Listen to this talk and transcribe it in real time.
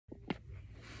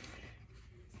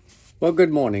Well,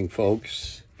 good morning,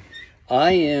 folks.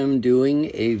 I am doing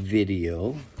a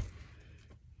video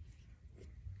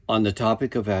on the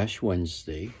topic of Ash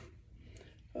Wednesday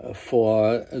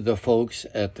for the folks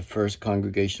at the First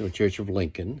Congregational Church of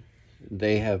Lincoln.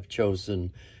 They have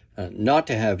chosen not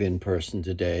to have in person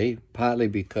today, partly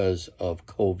because of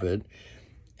COVID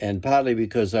and partly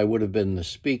because I would have been the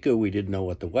speaker. We didn't know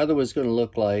what the weather was going to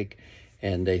look like,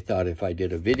 and they thought if I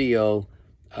did a video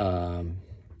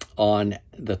on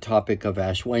the topic of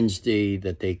Ash Wednesday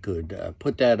that they could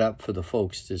put that up for the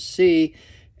folks to see,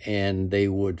 and they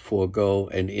would forego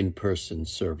an in-person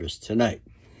service tonight.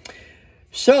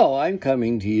 So I'm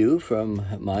coming to you from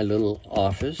my little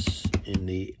office in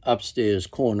the upstairs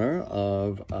corner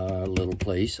of our little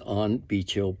place on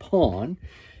Beach Hill Pond,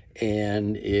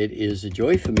 and it is a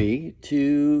joy for me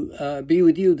to be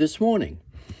with you this morning.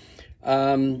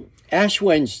 Ash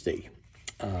Wednesday.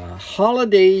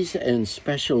 Holidays and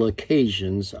special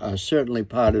occasions are certainly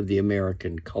part of the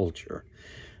American culture.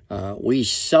 We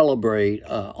celebrate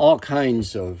all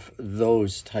kinds of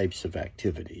those types of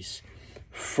activities,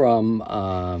 from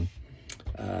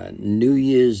New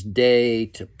Year's Day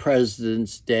to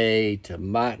President's Day to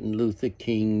Martin Luther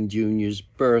King Jr.'s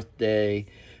birthday.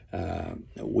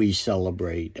 We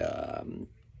celebrate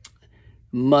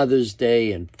Mother's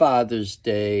Day and Father's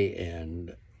Day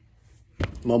and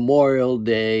Memorial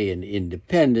Day and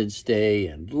Independence Day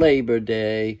and Labor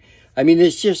Day. I mean,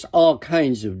 it's just all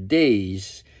kinds of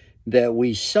days that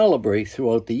we celebrate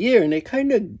throughout the year, and they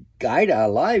kind of guide our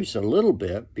lives a little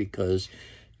bit because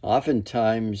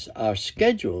oftentimes our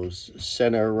schedules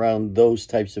center around those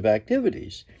types of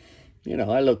activities. You know,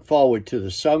 I look forward to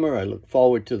the summer. I look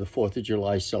forward to the 4th of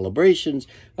July celebrations.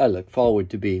 I look forward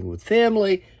to being with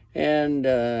family. And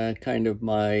kind of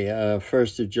my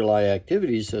 1st of July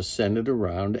activities are centered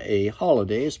around a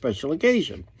holiday, a special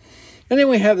occasion. And then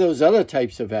we have those other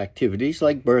types of activities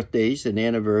like birthdays and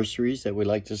anniversaries that we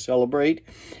like to celebrate.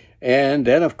 And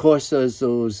then, of course, there's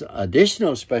those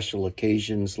additional special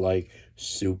occasions like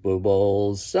Super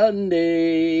Bowl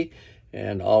Sunday.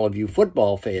 And all of you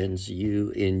football fans,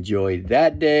 you enjoy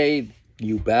that day.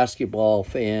 You basketball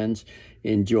fans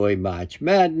enjoy March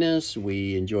Madness.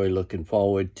 We enjoy looking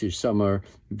forward to summer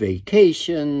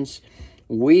vacations.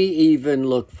 We even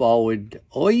look forward,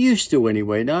 or used to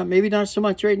anyway, maybe not so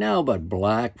much right now, but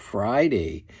Black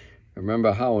Friday.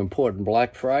 Remember how important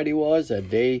Black Friday was,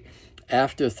 that day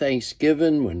after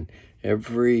Thanksgiving when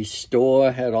every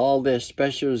store had all their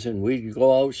specials and we'd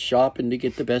go out shopping to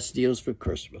get the best deals for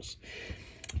Christmas.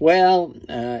 Well,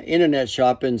 internet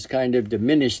shopping's kind of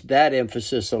diminished that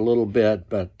emphasis a little bit,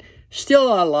 but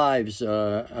still, our lives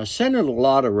are centered a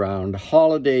lot around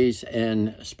holidays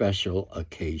and special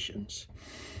occasions.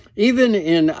 Even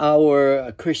in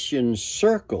our Christian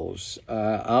circles,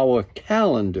 our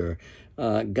calendar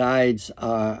guides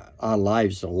our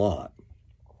lives a lot.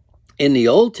 In the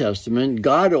Old Testament,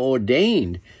 God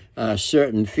ordained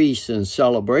certain feasts and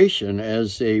celebration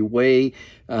as a way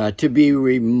to be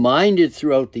reminded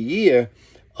throughout the year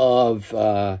of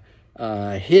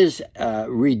his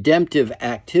redemptive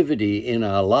activity in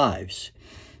our lives.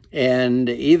 And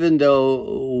even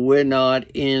though we're not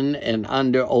in and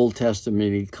under Old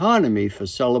Testament economy for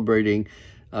celebrating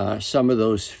some of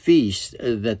those feasts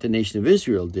that the nation of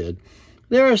Israel did,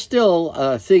 there are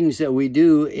still things that we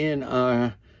do in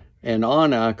our and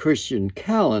on our Christian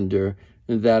calendar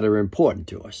that are important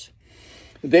to us.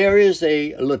 There is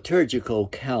a liturgical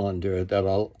calendar that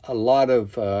a lot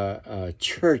of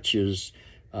churches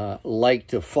like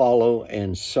to follow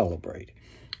and celebrate.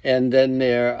 And then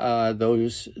there are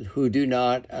those who do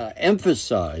not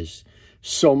emphasize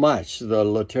so much the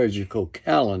liturgical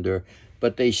calendar,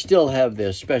 but they still have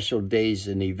their special days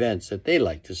and events that they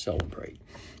like to celebrate.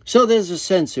 So there's a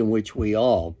sense in which we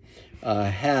all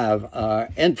have our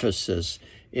emphasis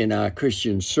in our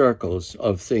Christian circles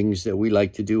of things that we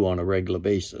like to do on a regular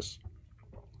basis.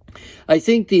 I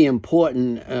think the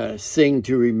important thing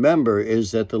to remember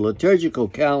is that the liturgical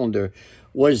calendar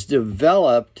was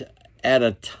developed at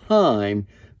a time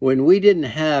when we didn't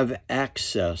have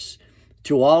access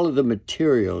to all of the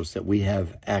materials that we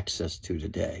have access to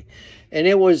today. And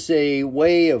it was a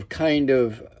way of kind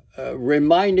of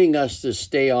reminding us to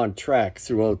stay on track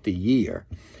throughout the year,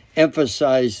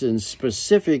 emphasizing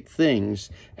specific things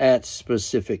at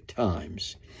specific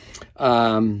times.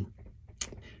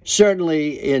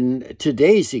 Certainly in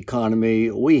today's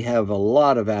economy, we have a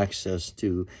lot of access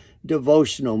to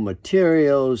devotional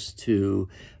materials, to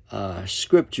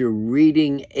scripture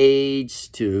reading aids,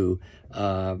 to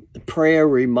prayer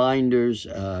reminders.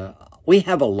 We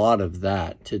have a lot of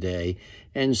that today.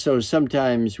 And so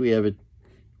sometimes we have a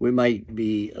we might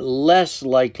be less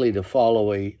likely to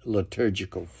follow a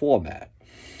liturgical format.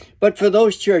 But for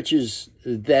those churches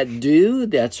that do,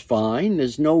 that's fine.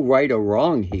 There's no right or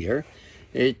wrong here.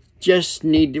 We just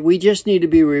need to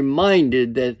be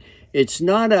reminded that it's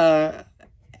not a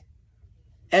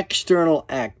external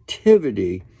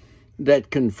activity that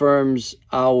confirms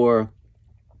our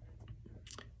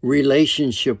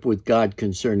relationship with God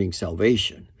concerning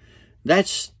salvation.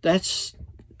 That's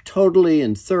totally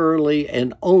and thoroughly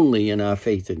and only in our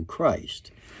faith in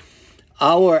Christ.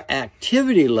 Our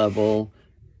activity level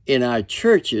in our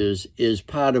churches is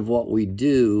part of what we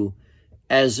do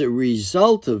as a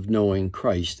result of knowing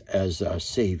Christ as our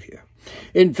Savior.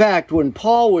 In fact, when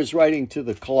Paul was writing to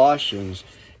the Colossians,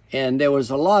 and there was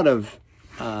a lot of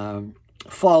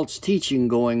false teaching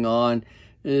going on,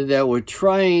 people that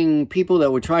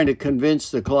were trying to convince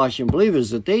the Colossian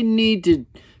believers that they needed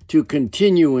to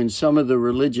continue in some of the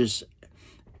religious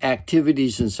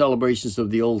activities and celebrations of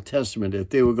the Old Testament if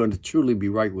they were going to truly be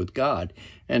right with God.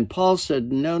 And Paul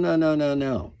said,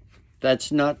 no, that's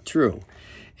not true.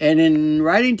 And in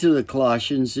writing to the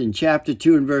Colossians in chapter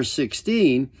 2 and verse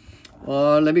 16,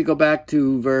 let me go back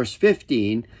to verse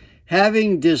 15,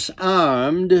 having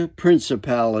disarmed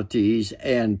principalities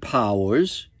and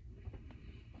powers,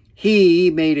 he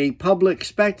made a public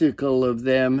spectacle of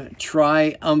them,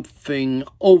 triumphing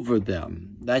over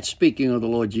them. That's speaking of the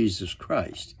Lord Jesus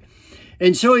Christ.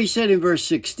 And so he said in verse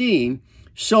 16,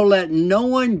 so let no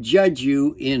one judge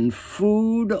you in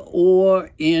food or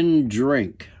in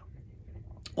drink,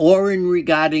 or in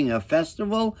regarding a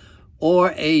festival,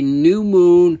 or a new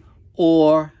moon,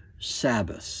 or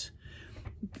Sabbath.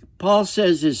 Paul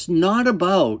says it's not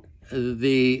about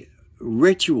the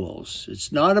rituals.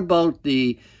 It's not about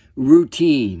the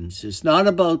routines. It's not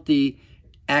about the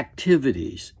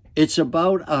activities. It's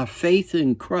about our faith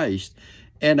in Christ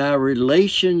and our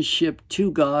relationship to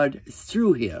God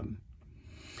through him.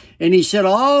 And he said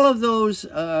all of those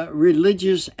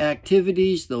religious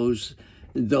activities, those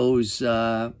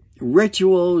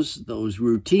rituals, those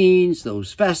routines,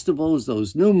 those festivals,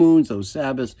 those new moons, those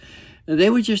Sabbaths, they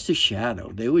were just a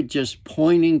shadow. They were just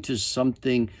pointing to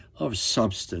something of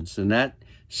substance. And that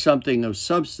something of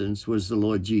substance was the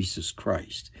Lord Jesus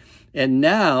Christ. And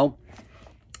now,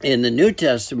 in the New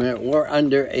Testament, we're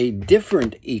under a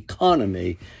different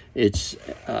economy. It's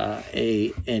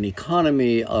an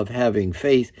economy of having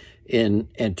faith in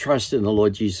and trust in the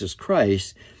Lord Jesus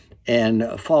Christ and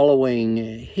following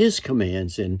his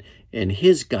commands and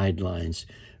his guidelines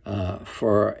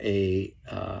for a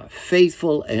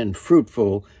faithful and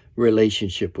fruitful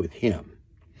relationship with him.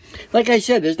 Like I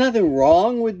said, there's nothing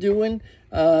wrong with doing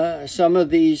some of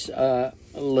these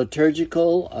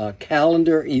liturgical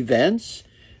calendar events,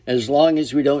 as long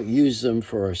as we don't use them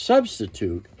for a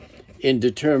substitute in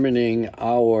determining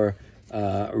our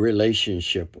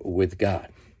relationship with God.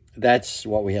 That's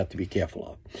what we have to be careful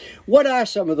of. What are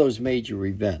some of those major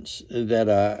events that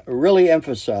are really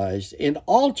emphasized in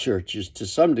all churches to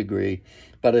some degree,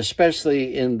 but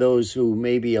especially in those who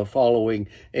maybe are following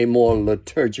a more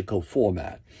liturgical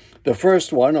format? The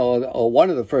first one, or one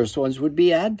of the first ones, would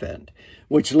be Advent,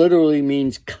 which literally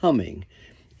means coming.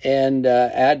 And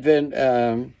Advent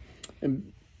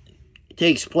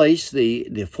takes place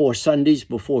the 4 Sundays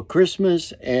before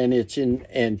Christmas, and it's in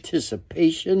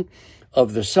anticipation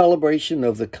of the celebration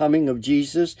of the coming of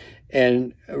Jesus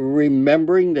and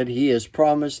remembering that he has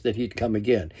promised that he'd come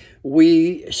again.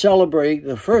 We celebrate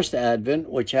the first Advent,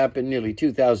 which happened nearly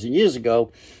 2,000 years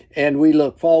ago, and we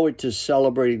look forward to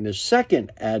celebrating the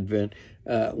second Advent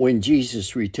when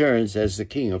Jesus returns as the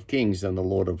King of Kings and the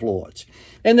Lord of Lords.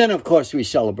 And then, of course, we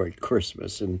celebrate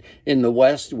Christmas. And in the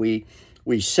West, we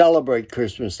celebrate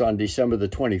Christmas on December the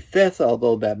 25th,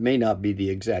 although that may not be the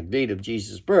exact date of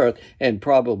Jesus' birth, and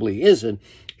probably isn't.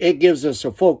 It gives us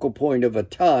a focal point of a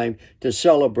time to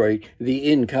celebrate the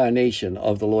incarnation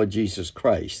of the Lord Jesus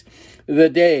Christ. The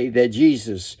day that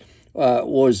Jesus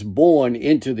was born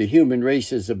into the human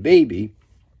race as a baby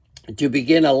to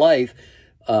begin a life,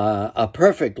 a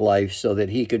perfect life, so that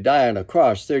he could die on a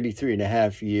cross 33 and a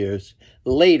half years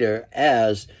later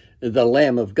as the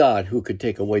Lamb of God who could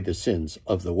take away the sins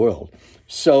of the world.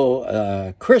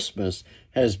 So Christmas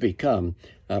has become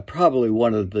probably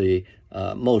one of the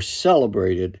most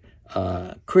celebrated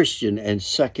Christian and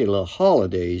secular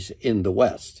holidays in the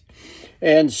West.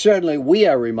 And certainly we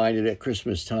are reminded at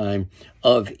Christmas time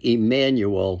of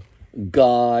Emmanuel,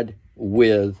 God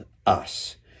with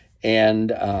us.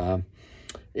 And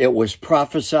it was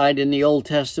prophesied in the Old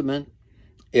Testament.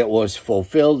 It was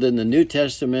fulfilled in the New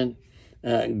Testament.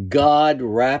 God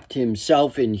wrapped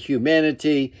himself in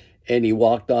humanity, and he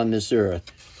walked on this earth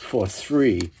for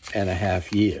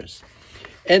 3.5 years.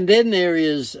 And then there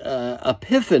is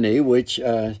Epiphany, which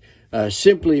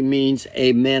simply means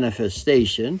a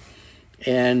manifestation.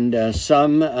 And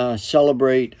some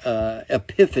celebrate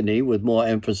Epiphany with more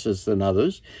emphasis than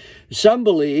others. Some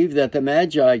believe that the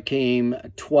Magi came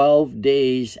 12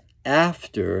 days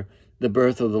after the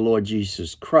birth of the Lord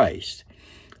Jesus Christ.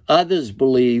 Others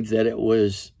believe that it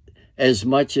was as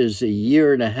much as a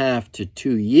year and a half to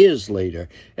 2 years later.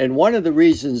 And one of the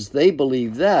reasons they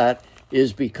believe that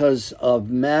is because of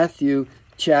Matthew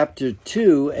chapter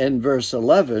 2 and verse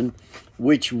 11,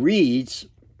 which reads,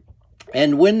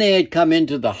 "And when they had come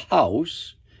into the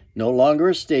house, no longer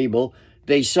a stable,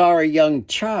 they saw a young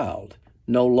child,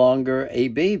 no longer a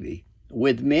baby,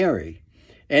 with Mary,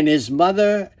 and his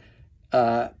mother,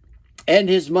 and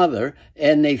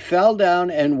they fell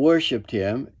down and worshipped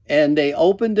him, and they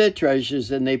opened their treasures,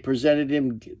 and they presented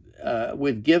him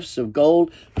with gifts of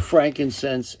gold,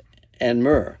 frankincense, and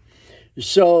myrrh."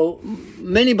 So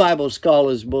many Bible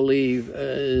scholars believe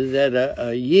that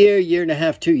a year and a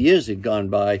half, 2 years had gone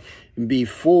by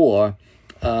before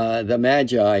the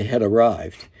Magi had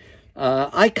arrived.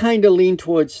 I kind of lean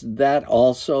towards that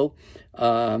also.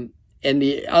 And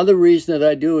the other reason that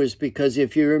I do is because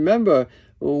if you remember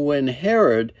when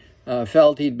Herod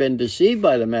felt he'd been deceived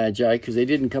by the Magi because they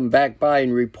didn't come back by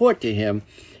and report to him,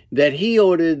 that he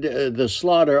ordered the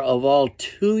slaughter of all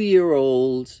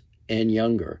 2-year-olds and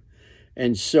younger.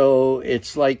 And so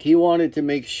it's like he wanted to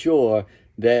make sure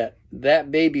that that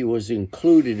baby was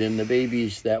included in the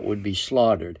babies that would be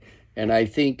slaughtered. And I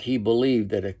think he believed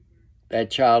that that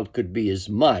child could be as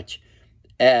much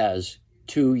as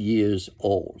 2 years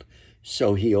old.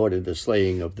 So he ordered the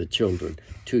slaying of the children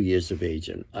 2 years of age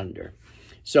and under.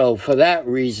 So for that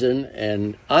reason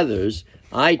and others,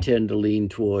 I tend to lean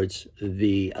towards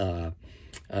the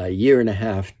year and a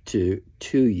half to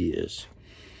 2 years.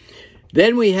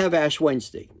 Then we have Ash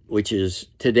Wednesday, which is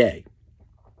today.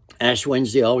 Ash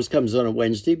Wednesday always comes on a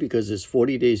Wednesday because it's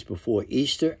 40 days before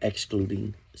Easter,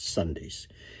 excluding Sundays.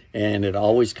 And it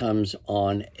always comes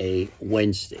on a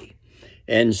Wednesday.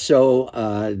 And so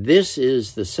this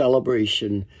is the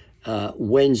celebration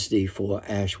Wednesday for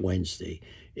Ash Wednesday.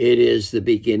 It is the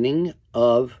beginning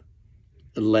of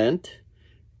Lent,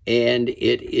 and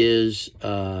it is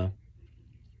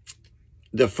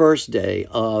the first day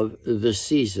of the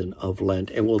season of Lent,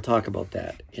 and we'll talk about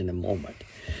that in a moment.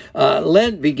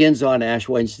 Lent begins on Ash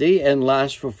Wednesday and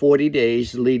lasts for 40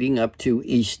 days leading up to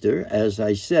Easter, as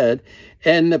I said,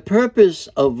 and the purpose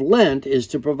of Lent is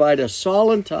to provide a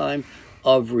solemn time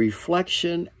of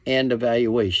reflection and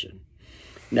evaluation.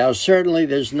 Now, certainly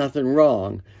there's nothing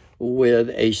wrong with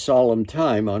a solemn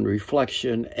time on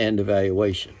reflection and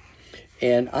evaluation.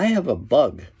 And I have a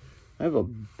bug. I have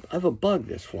a bug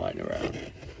that's flying around,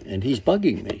 and he's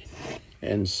bugging me.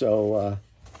 And so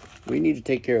we need to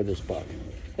take care of this bug.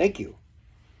 Thank you.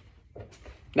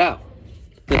 Now,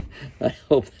 I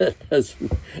hope that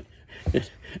doesn't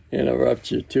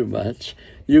interrupt you too much.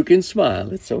 You can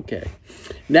smile. It's okay.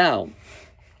 Now,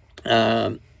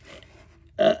 Lent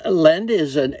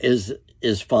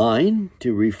is fine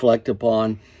to reflect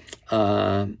upon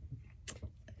our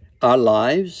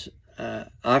lives,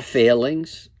 our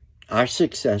failings, our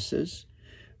successes,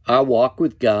 our walk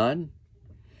with God.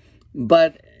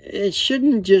 But it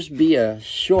shouldn't just be a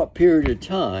short period of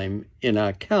time in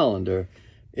our calendar.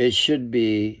 It should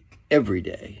be every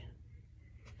day,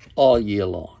 all year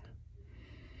long.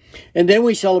 And then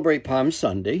we celebrate Palm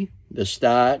Sunday, the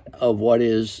start of what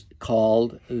is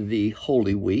called the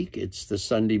Holy Week. It's the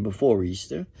Sunday before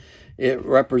Easter. It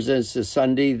represents the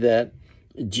Sunday that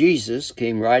Jesus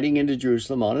came riding into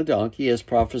Jerusalem on a donkey, as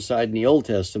prophesied in the Old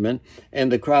Testament, and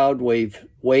the crowd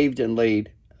waved and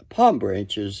laid palm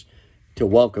branches to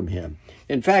welcome him.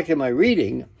 In fact, in my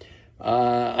reading,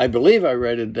 I believe I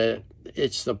read it that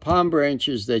it's the palm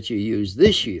branches that you use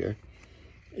this year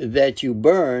that you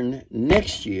burn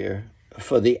next year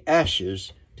for the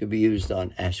ashes to be used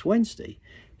on Ash Wednesday.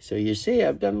 So you see,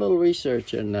 I've done a little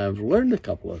research and I've learned a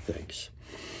couple of things.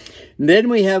 And then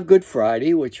we have Good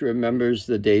Friday, which remembers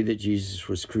the day that Jesus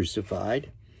was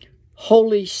crucified.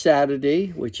 Holy Saturday,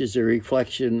 which is a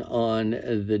reflection on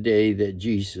the day that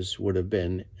Jesus would have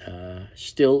been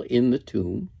still in the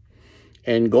tomb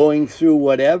and going through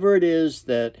whatever it is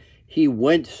that he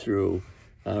went through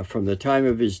from the time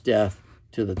of his death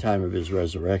to the time of his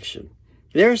resurrection.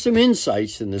 There are some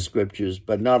insights in the scriptures,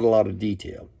 but not a lot of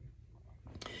detail.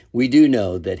 We do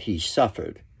know that he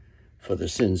suffered for the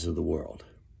sins of the world.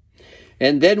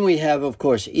 And then we have, of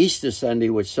course, Easter Sunday,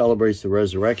 which celebrates the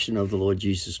resurrection of the Lord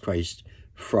Jesus Christ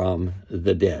from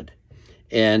the dead.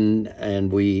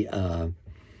 And we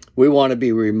want to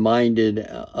be reminded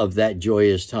of that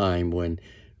joyous time when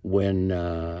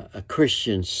when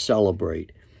Christians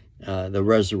celebrate the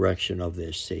resurrection of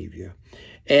their Savior.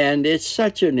 And it's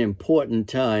such an important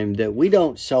time that we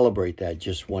don't celebrate that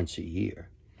just once a year.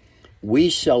 We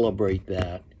celebrate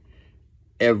that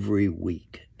every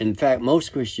week. In fact,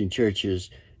 most Christian churches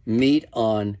meet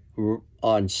on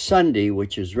Sunday,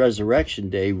 which is Resurrection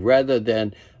Day, rather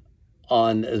than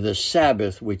on the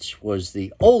Sabbath, which was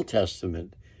the Old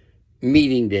Testament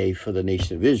meeting day for the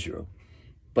nation of Israel.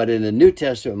 But in the New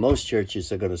Testament, most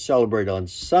churches are going to celebrate on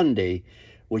Sunday,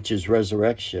 which is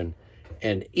resurrection,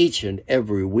 and each and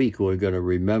every week we're going to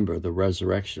remember the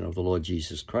resurrection of the Lord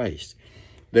Jesus Christ.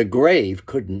 The grave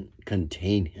couldn't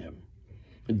contain him.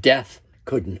 Death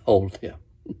couldn't hold him.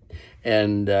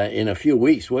 And in a few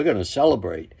weeks, we're going to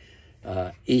celebrate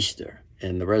Easter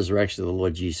and the resurrection of the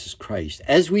Lord Jesus Christ,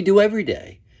 as we do every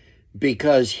day,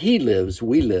 because he lives,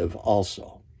 we live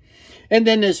also. And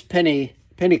then there's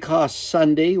Pentecost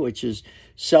Sunday, which is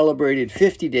celebrated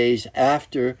 50 days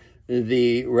after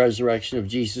the resurrection of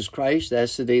Jesus Christ.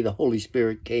 That's the day the Holy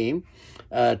Spirit came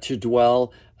to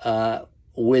dwell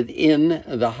within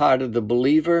the heart of the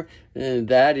believer.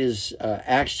 That is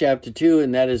Acts chapter 2,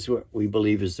 and that is what we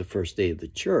believe is the first day of the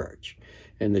church.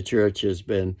 And the church has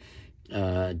been,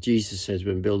 Jesus has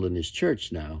been building his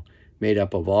church now, made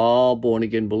up of all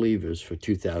born-again believers for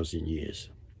 2,000 years.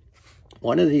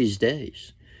 One of these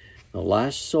days, the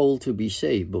last soul to be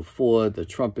saved before the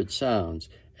trumpet sounds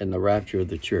and the rapture of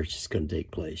the church is going to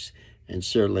take place. And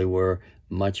certainly we're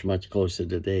much, much closer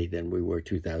today than we were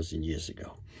 2,000 years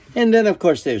ago. And then, of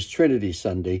course, there's Trinity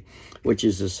Sunday, which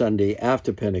is the Sunday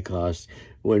after Pentecost,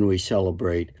 when we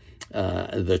celebrate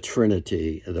the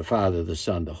Trinity, the Father, the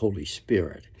Son, the Holy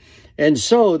Spirit. And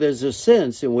so there's a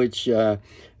sense in which the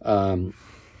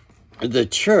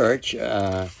church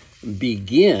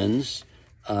begins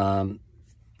in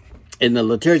the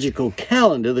liturgical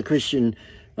calendar. The Christian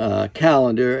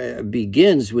calendar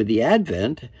begins with the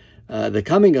Advent, the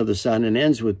coming of the Son, and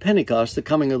ends with Pentecost, the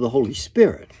coming of the Holy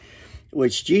Spirit,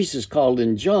 which Jesus called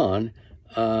in John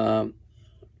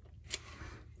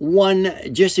one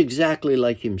just exactly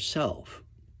like himself.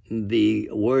 The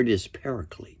word is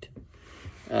paraclete.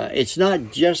 It's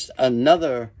not just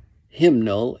another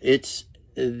hymnal, it's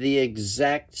the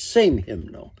exact same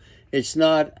hymnal. It's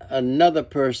not another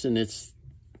person, it's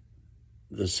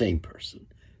the same person.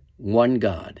 One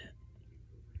God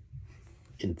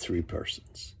in three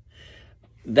persons.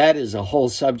 That is a whole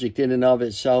subject in and of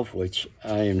itself, which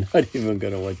I am not even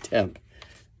going to attempt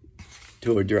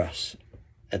to address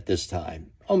at this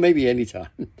time, or maybe any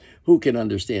time. Who can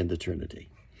understand the Trinity?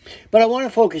 But I want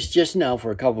to focus just now for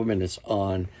a couple of minutes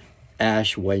on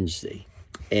Ash Wednesday.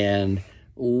 And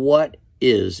what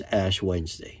is Ash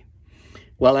Wednesday?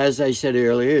 Well, as I said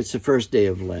earlier, it's the first day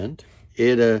of Lent.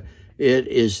 It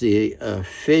is the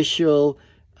official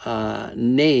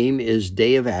name is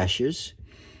Day of Ashes.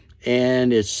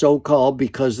 And it's so called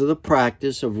because of the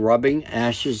practice of rubbing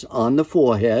ashes on the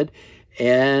forehead.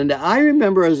 And I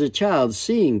remember as a child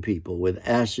seeing people with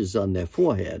ashes on their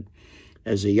forehead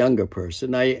as a younger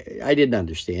person. I didn't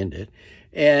understand it.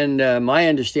 And my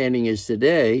understanding is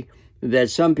today that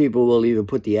some people will even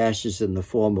put the ashes in the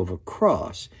form of a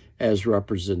cross as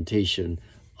representation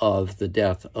of the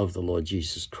death of the Lord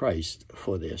Jesus Christ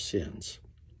for their sins.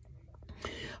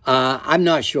 I'm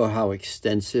not sure how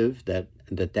extensive that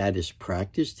is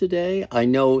practiced today. I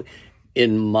know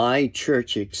in my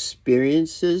church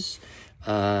experiences,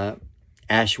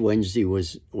 Ash Wednesday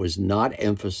was not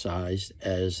emphasized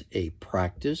as a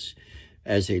practice,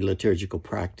 as a liturgical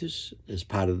practice, as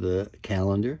part of the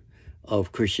calendar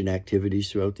of Christian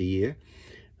activities throughout the year.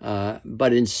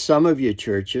 But in some of your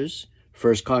churches,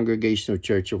 First Congregational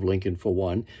Church of Lincoln for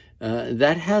one,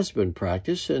 that has been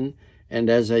practiced, and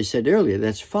as I said earlier,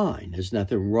 that's fine. There's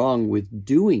nothing wrong with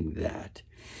doing that.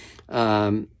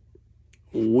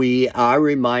 We are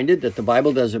reminded that the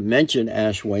Bible doesn't mention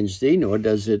Ash Wednesday, nor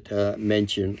does it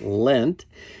mention Lent.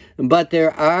 But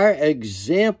there are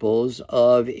examples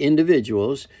of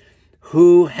individuals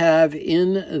who have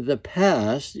in the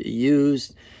past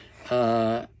used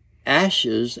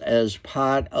ashes as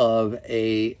part of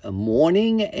a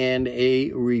mourning and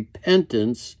a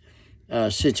repentance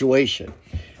situation.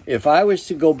 If I was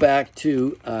to go back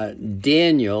to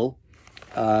Daniel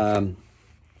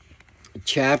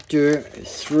chapter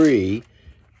 3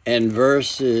 and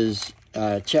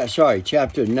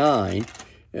chapter 9,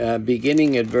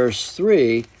 beginning at verse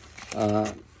 3,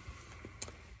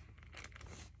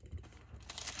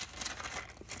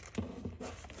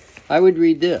 I would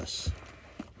read this.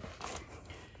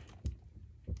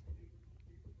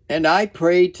 And I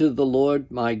prayed to the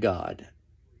Lord my God,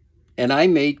 and I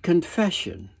made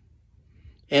confession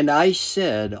And I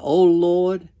said, O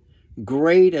Lord,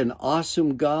 great and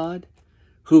awesome God,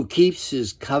 who keeps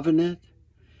his covenant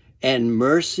and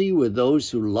mercy with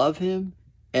those who love him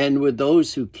and with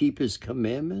those who keep his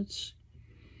commandments.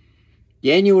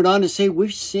 Daniel went on to say,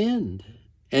 we've sinned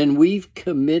and we've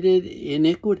committed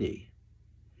iniquity.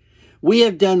 We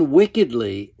have done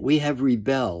wickedly, we have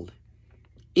rebelled,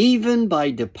 even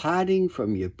by departing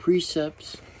from your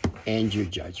precepts and your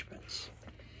judgments.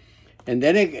 And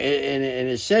then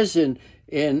it says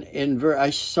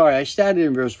I started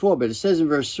in verse 4, but it says in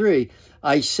verse 3,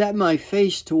 I set my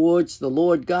face towards the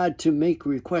Lord God to make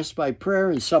requests by prayer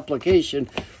and supplication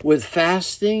with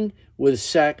fasting, with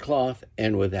sackcloth,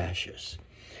 and with ashes.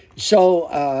 So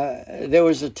there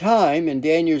was a time in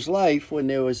Daniel's life when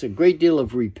there was a great deal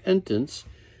of repentance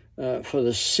for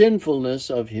the sinfulness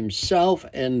of himself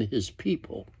and his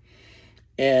people.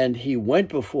 And he went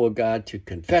before God to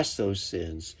confess those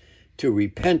sins, to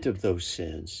repent of those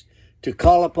sins, to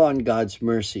call upon God's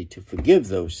mercy to forgive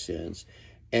those sins,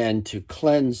 and to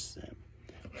cleanse them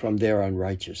from their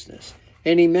unrighteousness.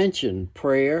 And he mentioned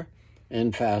prayer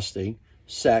and fasting,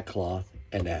 sackcloth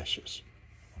and ashes.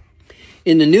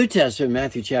 In the New Testament,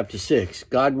 Matthew chapter 6,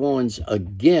 God warns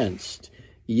against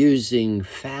using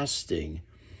fasting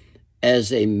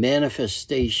as a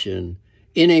manifestation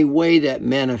in a way that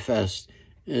manifests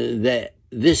that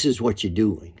this is what you're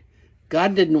doing.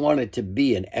 God didn't want it to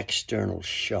be an external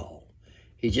show.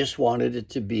 He just wanted it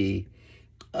to be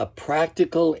a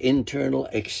practical internal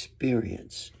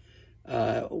experience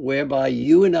whereby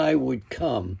you and I would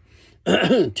come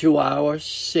to our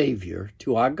Savior,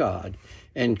 to our God,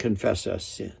 and confess our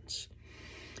sins.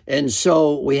 And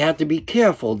so we have to be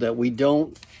careful that we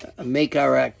don't make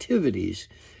our activities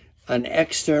an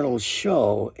external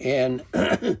show and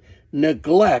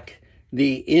neglect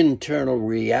the internal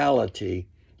reality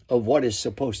of what is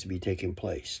supposed to be taking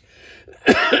place.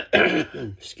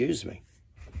 Excuse me.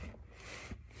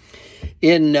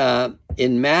 In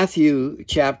Matthew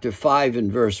chapter 5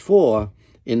 and verse 4,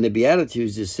 in the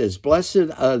Beatitudes, it says,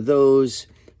 blessed are those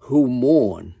who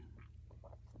mourn.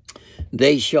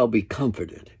 They shall be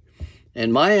comforted.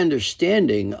 And my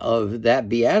understanding of that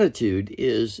beatitude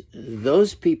is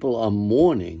those people are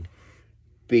mourning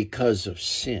because of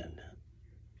sin.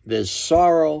 There's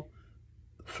sorrow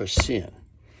for sin.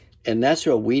 And that's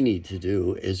what we need to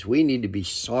do, is we need to be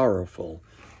sorrowful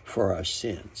for our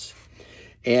sins.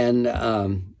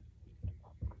 And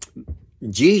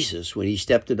Jesus, when he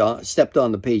stepped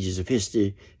on the pages of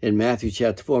history in Matthew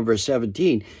chapter 4 verse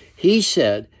 17, he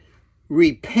said,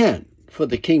 repent, for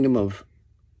the kingdom of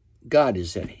God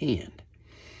is at hand.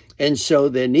 And so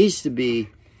there needs to be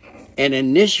an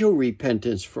initial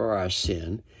repentance for our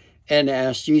sin and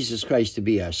ask Jesus Christ to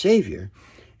be our Savior.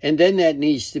 And then that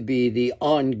needs to be the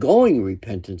ongoing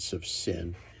repentance of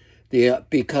sin,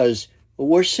 because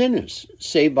we're sinners,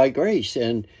 saved by grace,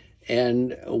 and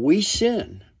we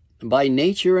sin by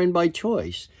nature and by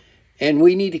choice. And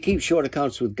we need to keep short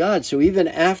accounts with God. So even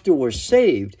after we're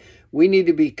saved, we need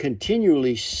to be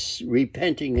continually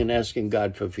repenting and asking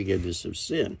God for forgiveness of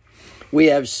sin. We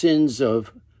have sins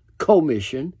of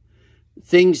commission,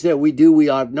 things that we do we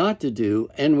ought not to do,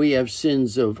 and we have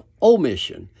sins of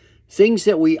omission, things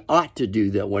that we ought to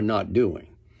do that we're not doing.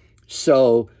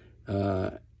 So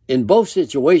in both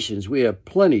situations, we have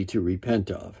plenty to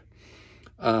repent of.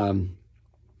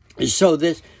 So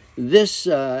this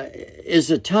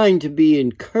is a time to be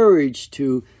encouraged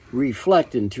to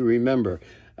reflect and to remember.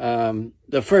 The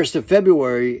 1st of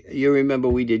February, you remember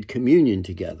we did communion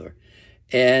together.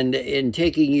 And in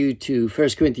taking you to 1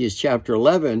 Corinthians chapter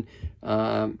 11,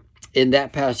 in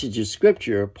that passage of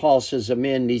Scripture, Paul says a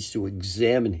man needs to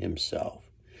examine himself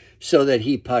so that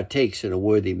he partakes in a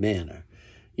worthy manner.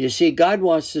 You see, God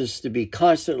wants us to be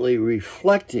constantly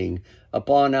reflecting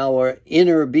upon our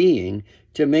inner being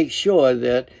to make sure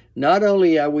that not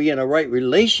only are we in a right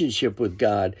relationship with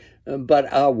God,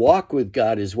 but our walk with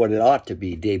God is what it ought to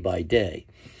be day by day.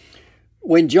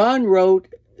 When John wrote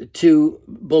to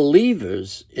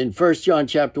believers in 1 John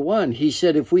chapter 1, he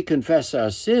said, if we confess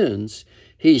our sins,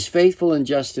 he's faithful and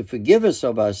just to forgive us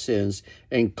of our sins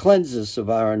and cleanse us of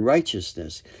our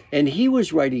unrighteousness. And he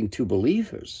was writing to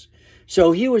believers.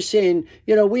 So he was saying,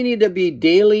 we need to be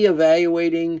daily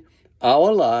evaluating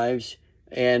our lives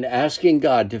and asking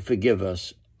God to forgive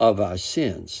us of our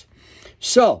sins.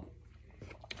 So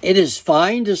it is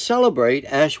fine to celebrate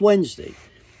Ash Wednesday.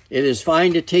 It is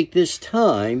fine to take this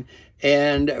time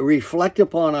and reflect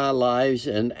upon our lives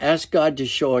and ask God to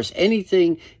show us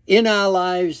anything in our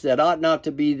lives that ought not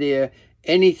to be there,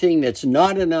 anything that's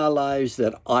not in our lives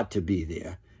that ought to be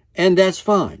there. And that's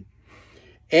fine.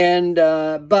 And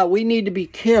but we need to be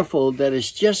careful that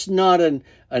it's just not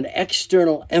an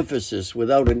external emphasis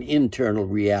without an internal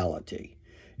reality.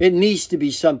 It needs to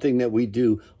be something that we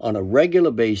do on a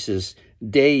regular basis,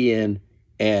 day in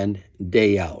and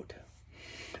day out.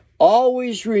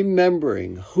 Always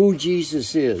remembering who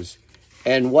Jesus is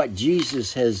and what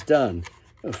Jesus has done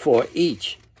for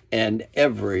each and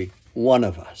every one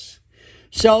of us.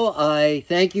 So I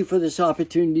thank you for this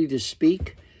opportunity to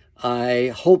speak.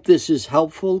 I hope this is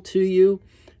helpful to you.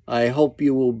 I hope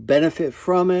you will benefit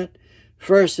from it.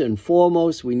 First and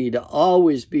foremost, we need to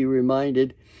always be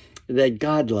reminded that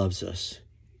God loves us.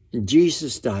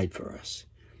 Jesus died for us.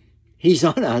 He's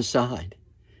on our side.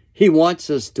 He wants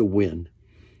us to win.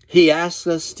 He asks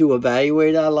us to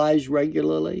evaluate our lives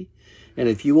regularly. And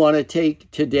if you want to take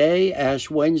today, Ash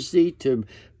Wednesday, to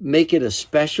make it a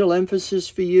special emphasis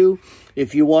for you,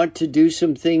 if you want to do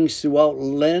some things throughout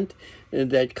Lent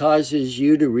that causes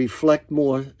you to reflect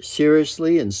more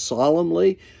seriously and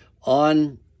solemnly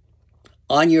on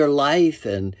your life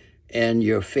and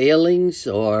your failings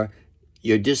or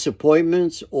your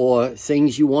disappointments or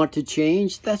things you want to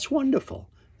change, that's wonderful.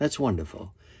 That's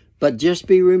wonderful. But just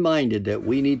be reminded that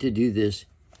we need to do this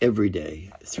every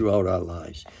day throughout our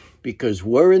lives, because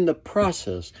we're in the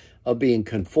process of being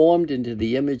conformed into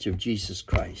the image of Jesus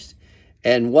Christ.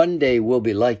 And one day we'll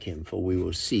be like him, for we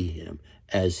will see him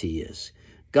as he is.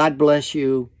 God bless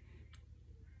you,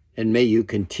 and may you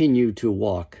continue to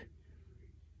walk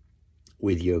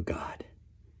with your God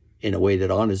in a way that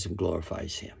honors and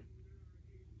glorifies him.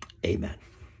 Amen.